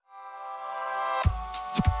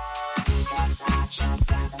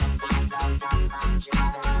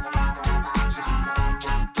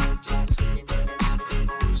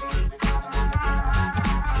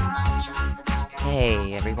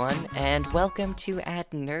Hey everyone, and welcome to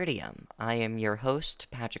AdNerdium. I am your host,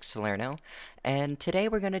 Patrick Salerno, and today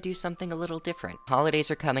we're going to do something a little different.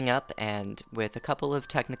 Holidays are coming up, and with a couple of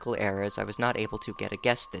technical errors, I was not able to get a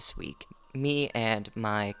guest this week. Me and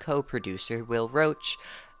my co-producer, Will Roach,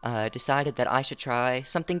 decided that I should try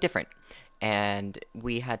something different. And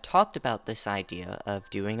we had talked about this idea of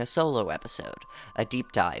doing a solo episode, a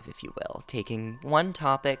deep dive, if you will, taking one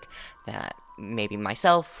topic that maybe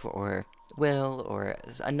myself or Will or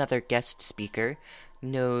another guest speaker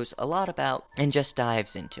knows a lot about and just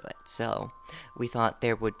dives into it. So we thought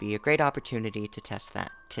there would be a great opportunity to test that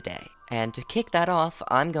today. And to kick that off,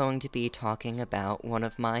 I'm going to be talking about one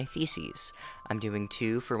of my theses. I'm doing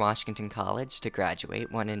two for Washington College to graduate,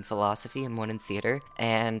 one in philosophy and one in theater.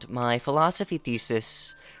 And my philosophy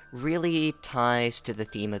thesis really ties to the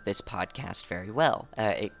theme of this podcast very well.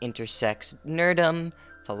 It intersects nerdom,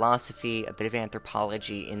 philosophy, a bit of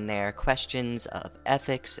anthropology in there, questions of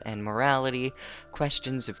ethics and morality,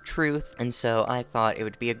 questions of truth, and so I thought it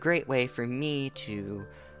would be a great way for me to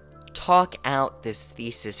talk out this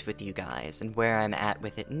thesis with you guys and where I'm at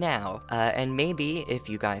with it now. And maybe, if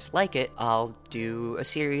you guys like it, I'll do a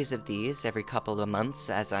series of these every couple of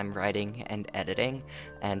months as I'm writing and editing,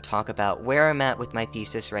 and talk about where I'm at with my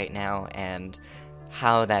thesis right now and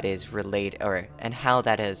how that is and how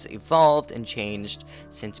that has evolved and changed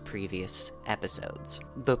since previous episodes.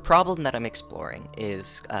 The problem that I'm exploring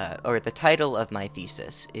is, or the title of my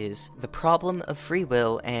thesis is The Problem of Free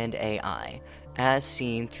Will and AI, as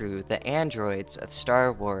seen through the androids of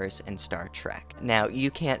Star Wars and Star Trek. Now,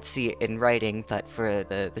 you can't see it in writing, but for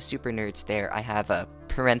the super nerds there, I have a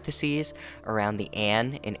parentheses around the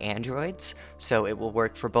 "an" in androids, so it will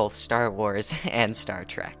work for both Star Wars and Star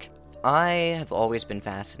Trek. I have always been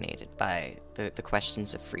fascinated by the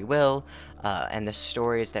questions of free will, and the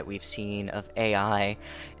stories that we've seen of AI,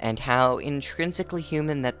 and how intrinsically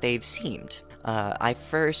human that they've seemed. I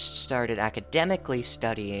first started academically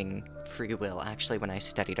studying free will, actually, when I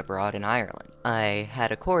studied abroad in Ireland. I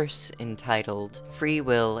had a course entitled Free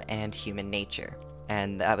Will and Human Nature,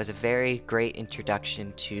 and that was a very great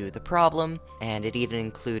introduction to the problem, and it even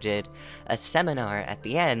included a seminar at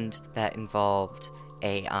the end that involved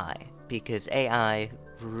AI, because AI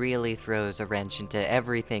really throws a wrench into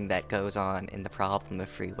everything that goes on in the problem of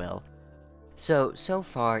free will. So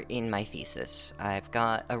far in my thesis, I've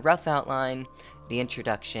got a rough outline, the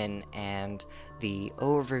introduction, and the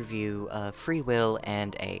overview of free will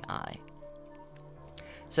and AI.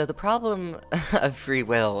 So the problem of free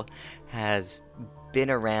will has been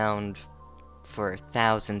around for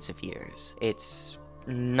thousands of years. It's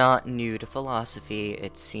not new to philosophy.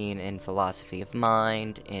 It's seen in philosophy of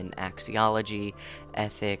mind, in axiology,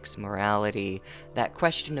 ethics, morality, that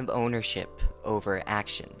question of ownership over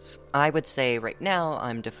actions. I would say right now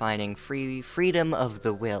I'm defining freedom of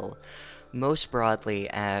the will most broadly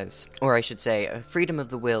as, or I should say, a freedom of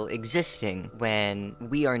the will existing when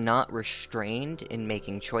we are not restrained in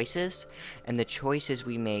making choices, and the choices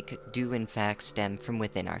we make do in fact stem from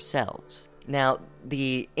within ourselves. Now,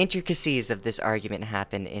 the intricacies of this argument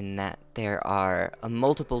happen in that there are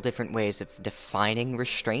multiple different ways of defining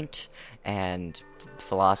restraint, and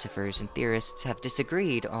philosophers and theorists have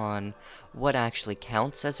disagreed on what actually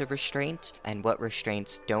counts as a restraint, and what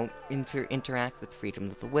restraints don't interact with freedom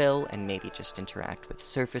of the will, and maybe just interact with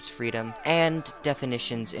surface freedom, and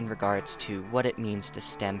definitions in regards to what it means to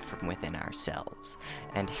stem from within ourselves,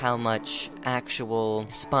 and how much actual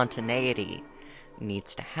spontaneity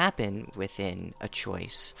needs to happen within a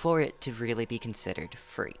choice for it to really be considered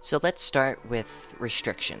free. So let's start with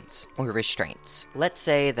restrictions, or restraints. Let's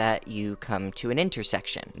say that you come to an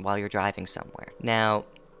intersection while you're driving somewhere. Now,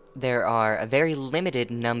 there are a very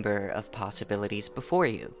limited number of possibilities before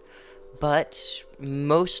you, but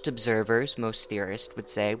most observers, most theorists would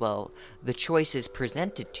say, well, the choices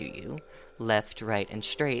presented to you, left, right, and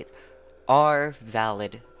straight, are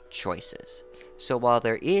valid choices. So while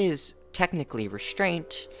there is technically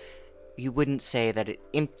restraint, you wouldn't say that it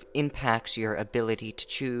impacts your ability to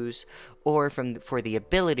choose, or for the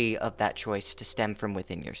ability of that choice to stem from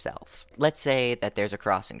within yourself. Let's say that there's a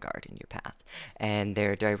crossing guard in your path, and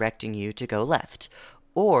they're directing you to go left.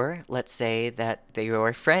 Or let's say that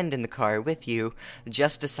your friend in the car with you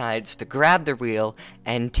just decides to grab the wheel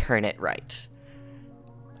and turn it right.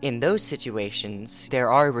 In those situations,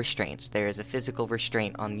 there are restraints. There is a physical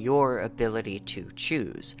restraint on your ability to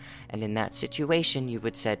choose. And in that situation, you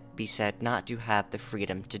would be said not to have the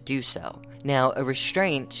freedom to do so. Now, a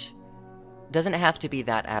restraint doesn't have to be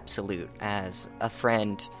that absolute as a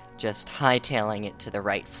friend just hightailing it to the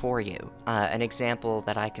right for you. An example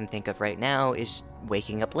that I can think of right now is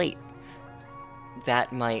waking up late.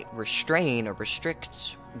 That might restrain or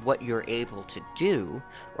restrict what you're able to do,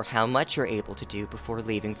 or how much you're able to do before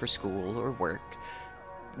leaving for school or work,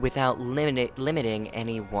 without limiting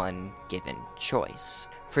any one given choice.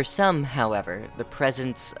 For some, however, the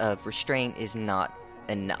presence of restraint is not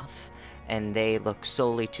enough, and they look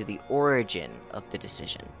solely to the origin of the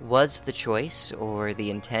decision. Was the choice, or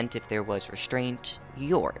the intent if there was restraint,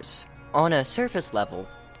 yours? On a surface level,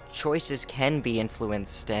 choices can be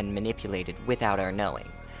influenced and manipulated without our knowing.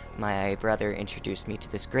 My brother introduced me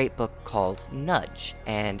to this great book called Nudge,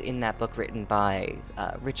 and in that book written by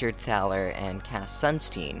Richard Thaler and Cass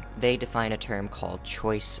Sunstein, they define a term called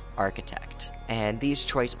choice architect. And these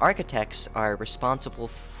choice architects are responsible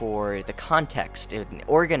for the context, in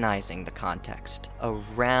organizing the context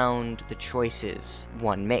around the choices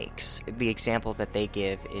one makes. The example that they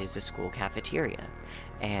give is a school cafeteria.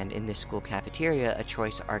 And in this school cafeteria, a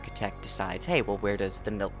choice architect decides, hey, well, where does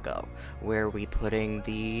the milk go? Where are we putting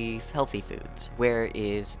the healthy foods? Where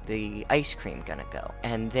is the ice cream gonna go?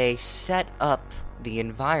 And they set up the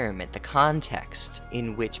environment, the context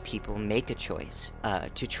in which people make a choice,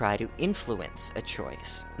 to try to influence a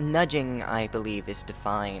choice. Nudging, I believe, is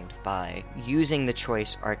defined by using the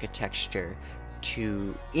choice architecture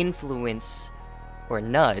to influence or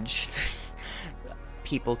nudge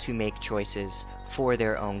people to make choices for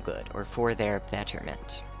their own good, or for their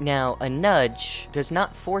betterment. Now, a nudge does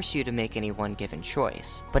not force you to make any one given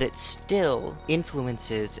choice, but it still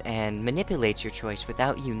influences and manipulates your choice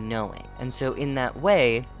without you knowing. And so in that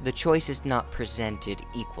way, the choice is not presented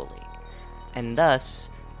equally. And thus,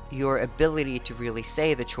 your ability to really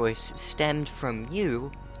say the choice stemmed from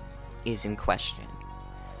you is in question.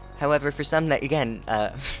 However, for some that, again,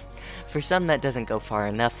 for some that doesn't go far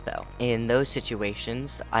enough, though. In those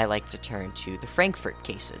situations, I like to turn to the Frankfurt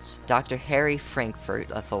cases. Dr. Harry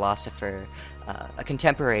Frankfurt, a philosopher, a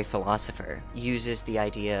contemporary philosopher, uses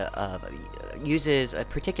a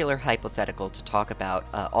particular hypothetical to talk about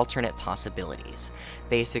alternate possibilities.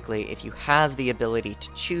 Basically, if you have the ability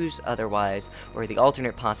to choose otherwise, or the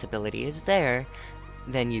alternate possibility is there,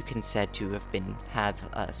 then you can said to have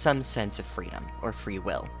some sense of freedom, or free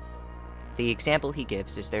will. The example he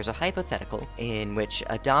gives is there's a hypothetical in which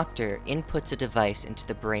a doctor inputs a device into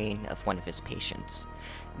the brain of one of his patients.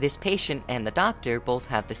 This patient and the doctor both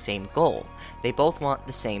have the same goal. They both want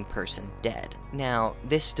the same person dead. Now,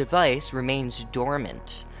 this device remains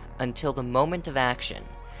dormant until the moment of action.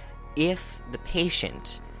 If the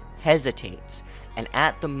patient hesitates and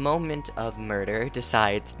at the moment of murder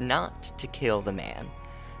decides not to kill the man,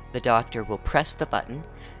 the doctor will press the button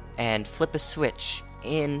and flip a switch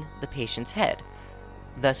in the patient's head,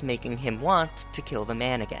 thus making him want to kill the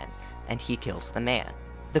man again, and he kills the man.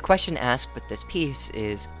 The question asked with this piece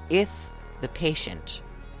is, if the patient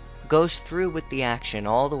goes through with the action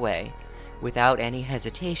all the way, without any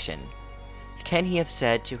hesitation, can he have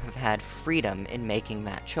said to have had freedom in making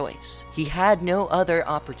that choice? He had no other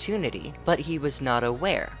opportunity, but he was not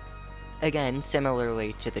aware. Again,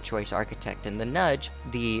 similarly to the choice architect and the nudge,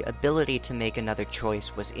 the ability to make another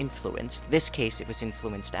choice was influenced. This case, it was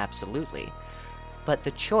influenced absolutely. But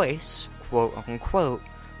the choice, quote-unquote,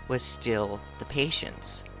 was still the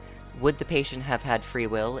patient's. Would the patient have had free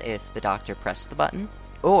will if the doctor pressed the button?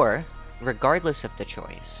 Or, regardless of the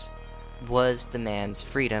choice, was the man's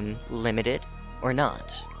freedom limited or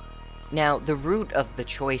not? Now, the root of the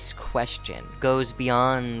choice question goes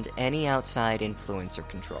beyond any outside influence or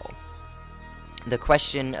control. The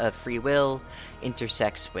question of free will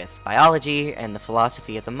intersects with biology and the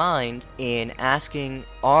philosophy of the mind in asking,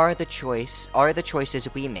 are the choices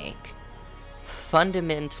we make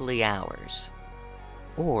fundamentally ours?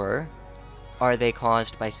 Or are they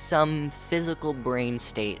caused by some physical brain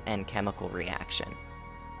state and chemical reaction?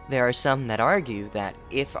 There are some that argue that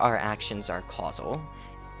if our actions are causal,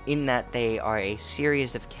 in that they are a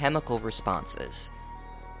series of chemical responses,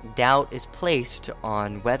 doubt is placed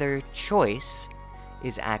on whether choice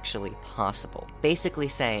is actually possible. Basically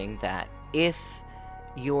saying that if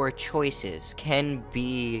your choices can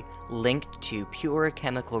be linked to pure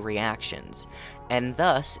chemical reactions, and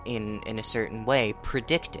thus, in a certain way,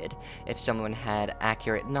 predicted, if someone had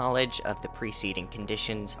accurate knowledge of the preceding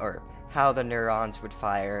conditions, or how the neurons would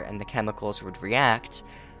fire and the chemicals would react,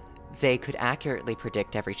 they could accurately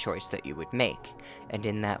predict every choice that you would make. And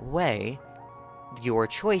in that way, your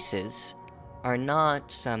choices are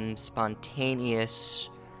not some spontaneous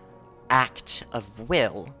act of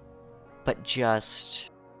will, but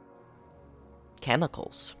just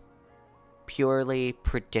chemicals. Purely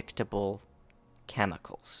predictable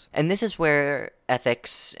chemicals. And this is where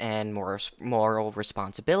ethics and moral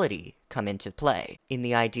responsibility come into play, in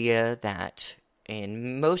the idea that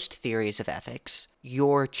in most theories of ethics,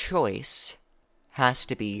 your choice has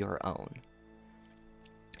to be your own.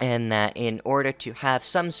 And that in order to have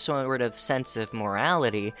some sort of sense of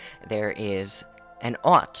morality, there is an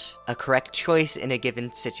ought, a correct choice in a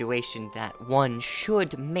given situation that one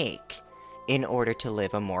should make in order to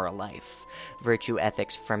live a moral life. Virtue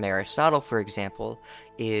ethics from Aristotle, for example,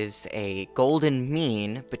 is a golden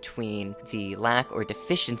mean between the lack or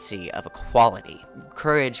deficiency of a quality.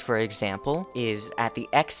 Courage, for example, is at the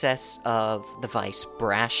excess of the vice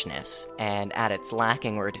brashness, and at its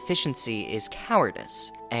lacking or deficiency is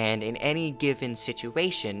cowardice. And in any given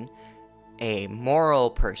situation, a moral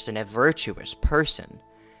person, a virtuous person,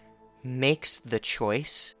 makes the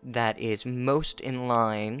choice that is most in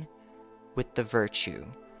line with the virtue,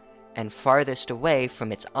 and farthest away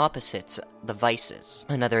from its opposites, the vices.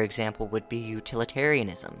 Another example would be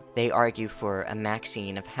utilitarianism. They argue for a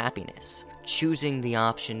maxine of happiness, choosing the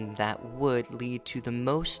option that would lead to the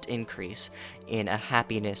most increase in a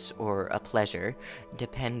happiness or a pleasure,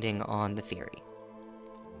 depending on the theory.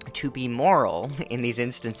 To be moral, in these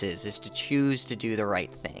instances, is to choose to do the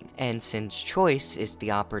right thing. And since choice is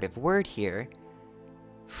the operative word here,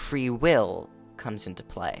 free will comes into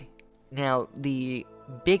play. Now, the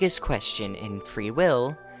biggest question in free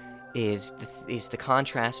will is the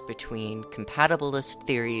contrast between compatibilist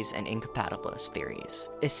theories and incompatibilist theories.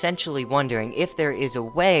 Essentially wondering if there is a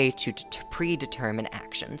way to predetermine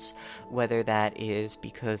actions, whether that is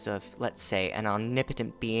because of, let's say, an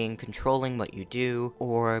omnipotent being controlling what you do,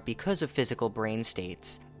 or because of physical brain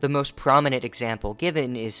states. The most prominent example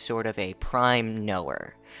given is sort of a prime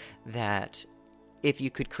knower, that if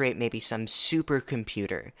you could create maybe some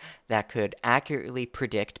supercomputer that could accurately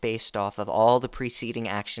predict, based off of all the preceding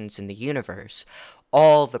actions in the universe,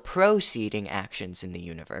 all the proceeding actions in the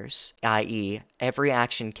universe, i.e., every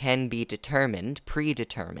action can be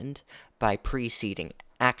predetermined by preceding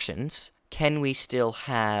actions, can we still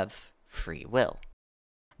have free will?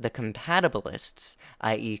 The compatibilists,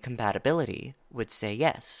 i.e. compatibility, would say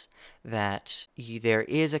yes, that there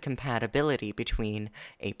is a compatibility between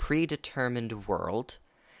a predetermined world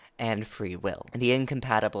and free will. The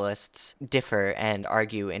incompatibilists differ and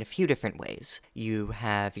argue in a few different ways. You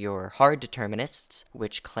have your hard determinists,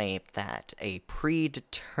 which claim that a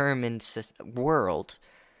predetermined world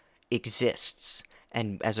exists,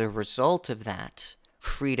 and as a result of that,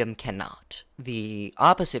 freedom cannot. The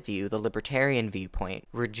opposite view, the libertarian viewpoint,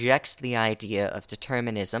 rejects the idea of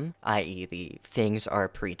determinism, i.e. the things are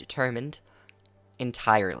predetermined,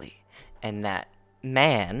 entirely, and that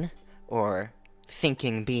man, or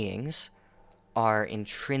thinking beings, are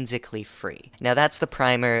intrinsically free. Now that's the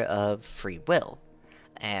primer of free will,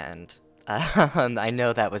 and I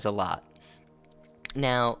know that was a lot.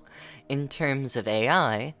 Now, in terms of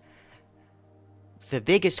AI, the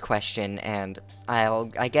biggest question, and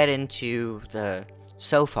I get into the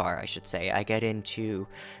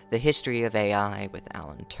history of AI with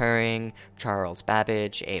Alan Turing, Charles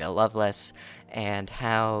Babbage, Ada Lovelace, and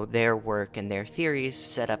how their work and their theories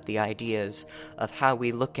set up the ideas of how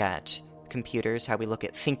we look at computers, how we look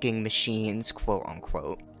at thinking machines, quote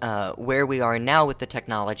unquote, where we are now with the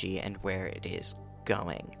technology and where it is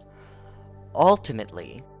going.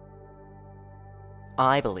 Ultimately,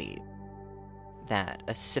 I believe that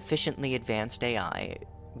a sufficiently advanced AI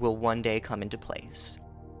will one day come into place,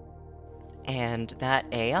 and that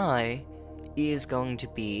AI is going to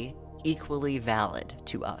be equally valid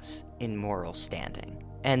to us in moral standing.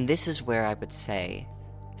 And this is where I would say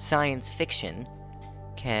science fiction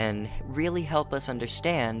can really help us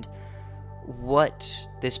understand what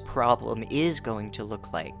this problem is going to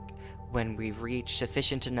look like when we reach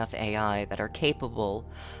sufficient enough AI that are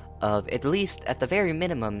capable of, at least at the very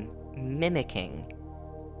minimum, mimicking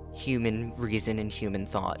human reason and human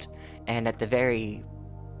thought, and at the very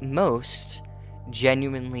most,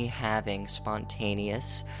 genuinely having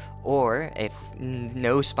spontaneous, or if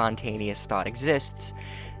no spontaneous thought exists,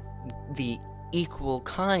 the equal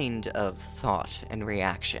kind of thought and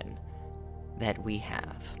reaction that we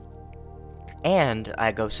have. And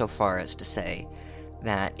I go so far as to say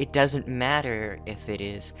that it doesn't matter if it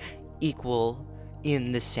is equal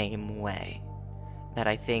in the same way. That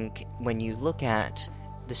I think when you look at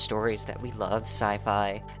the stories that we love,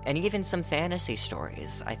 sci-fi, and even some fantasy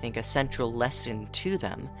stories, I think a central lesson to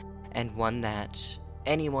them, and one that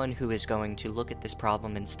anyone who is going to look at this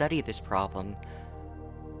problem and study this problem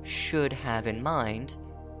should have in mind,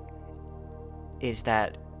 is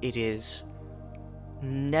that it is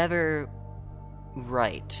never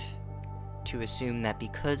right to assume that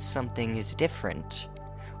because something is different,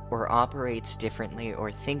 or operates differently,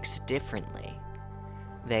 or thinks differently,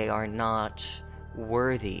 they are not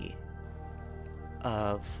worthy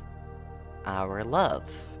of our love,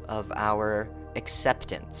 of our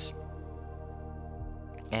acceptance.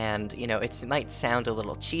 And, it might sound a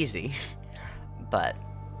little cheesy, but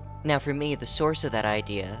now for me, the source of that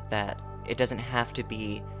idea, that it doesn't have to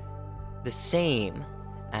be the same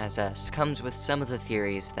as us, comes with some of the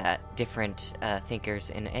theories that different thinkers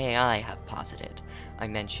in AI have posited. I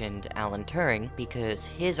mentioned Alan Turing because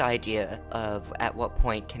his idea of at what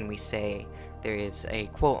point can we say there is a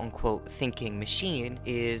quote-unquote thinking machine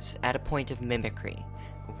is at a point of mimicry,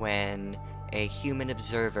 when a human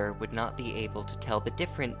observer would not be able to tell the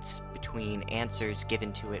difference between answers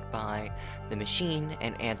given to it by the machine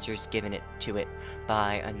and answers given to it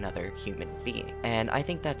by another human being. And I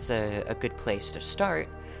think that's a good place to start,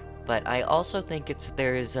 but I also think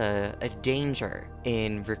there's a danger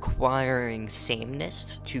in requiring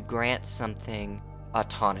sameness to grant something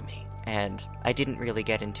autonomy. And I didn't really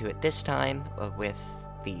get into it this time with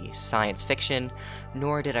the science fiction,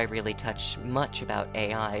 nor did I really touch much about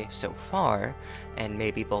AI so far, and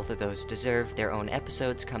maybe both of those deserve their own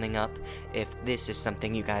episodes coming up if this is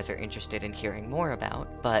something you guys are interested in hearing more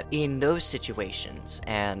about. But in those situations,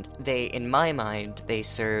 and in my mind, they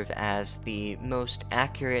serve as the most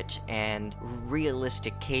accurate and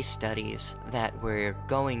realistic case studies that we're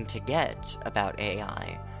going to get about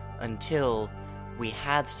AI until we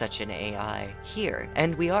have such an AI here.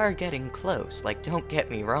 And we are getting close, don't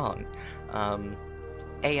get me wrong.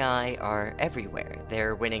 AI are everywhere.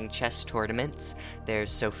 They're winning chess tournaments.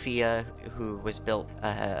 There's Sophia, who was built,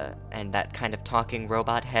 and that kind of talking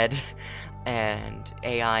robot head. And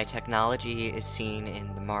AI technology is seen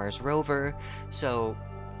in the Mars rover. So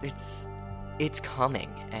it's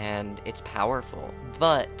coming, and it's powerful.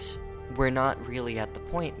 But we're not really at the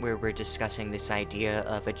point where we're discussing this idea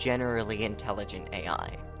of a generally intelligent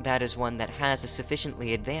AI. That is one that has a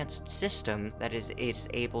sufficiently advanced system that is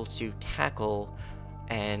able to tackle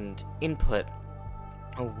and input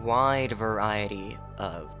a wide variety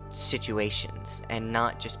of situations, and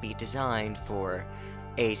not just be designed for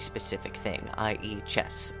a specific thing, i.e.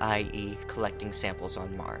 chess, i.e. collecting samples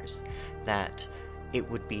on Mars. That it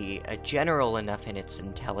would be general enough in its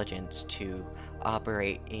intelligence to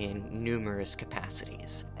operate in numerous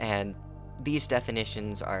capacities. And these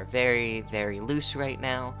definitions are very, very loose right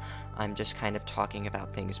now. I'm just kind of talking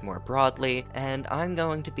about things more broadly, and I'm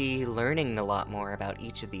going to be learning a lot more about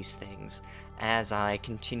each of these things as I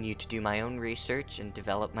continue to do my own research and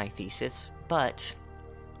develop my thesis. But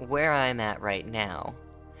where I'm at right now,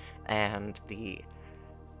 and the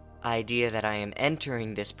idea that I am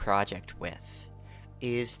entering this project with,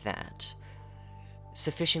 is that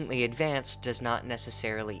sufficiently advanced does not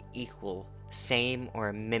necessarily equal same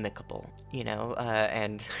or mimicable,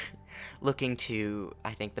 and looking to,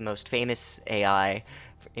 I think, the most famous AI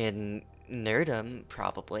in nerdom,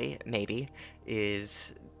 probably, maybe,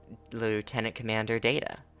 is Lieutenant Commander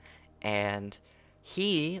Data. And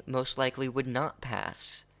he most likely would not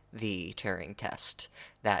pass the Turing test,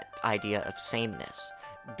 that idea of sameness,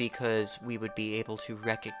 because we would be able to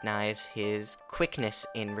recognize his quickness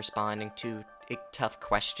in responding to tough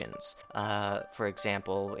questions. For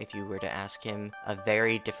example, if you were to ask him a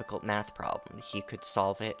very difficult math problem, he could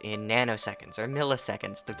solve it in nanoseconds or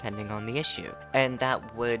milliseconds, depending on the issue. And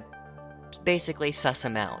that would basically suss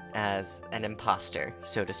him out as an imposter,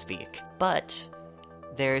 so to speak. But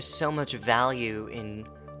there's so much value in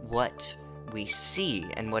what we see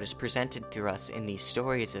and what is presented through us in these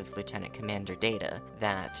stories of Lieutenant Commander Data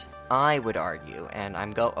that I would argue, and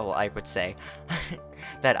I would say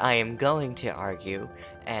that I am going to argue,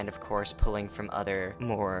 and of course pulling from other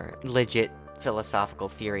more legit philosophical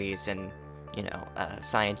theories and,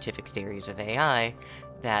 scientific theories of AI,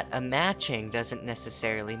 that a matching doesn't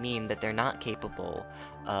necessarily mean that they're not capable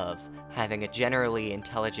of having a generally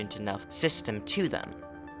intelligent enough system to them,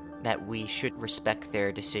 that we should respect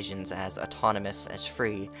their decisions as autonomous, as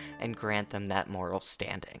free, and grant them that moral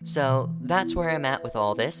standing. So that's where I'm at with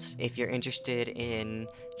all this. If you're interested in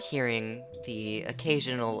hearing the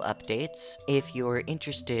occasional updates, if you're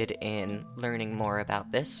interested in learning more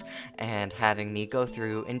about this and having me go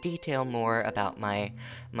through in detail more about my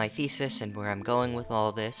thesis and where I'm going with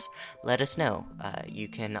all this, let us know. You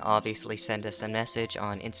can obviously send us a message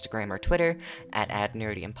on Instagram or Twitter at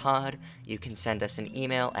AdNerdiumPod. You can send us an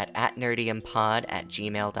email at at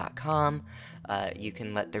atnerdiumpod@gmail.com. You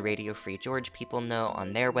can let the Radio Free George people know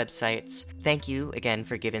on their websites. Thank you again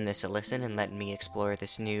for giving this a listen and letting me explore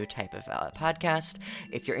this new type of podcast.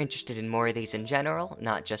 If you're interested in more of these in general,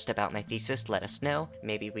 not just about my thesis, let us know.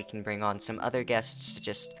 Maybe we can bring on some other guests to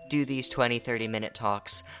just do these 20-30-minute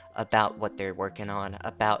talks about what they're working on,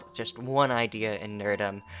 about just one idea in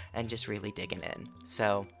nerdom, and just really digging in.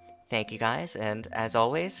 So, thank you guys, and as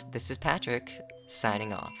always, this is Patrick,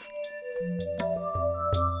 signing off.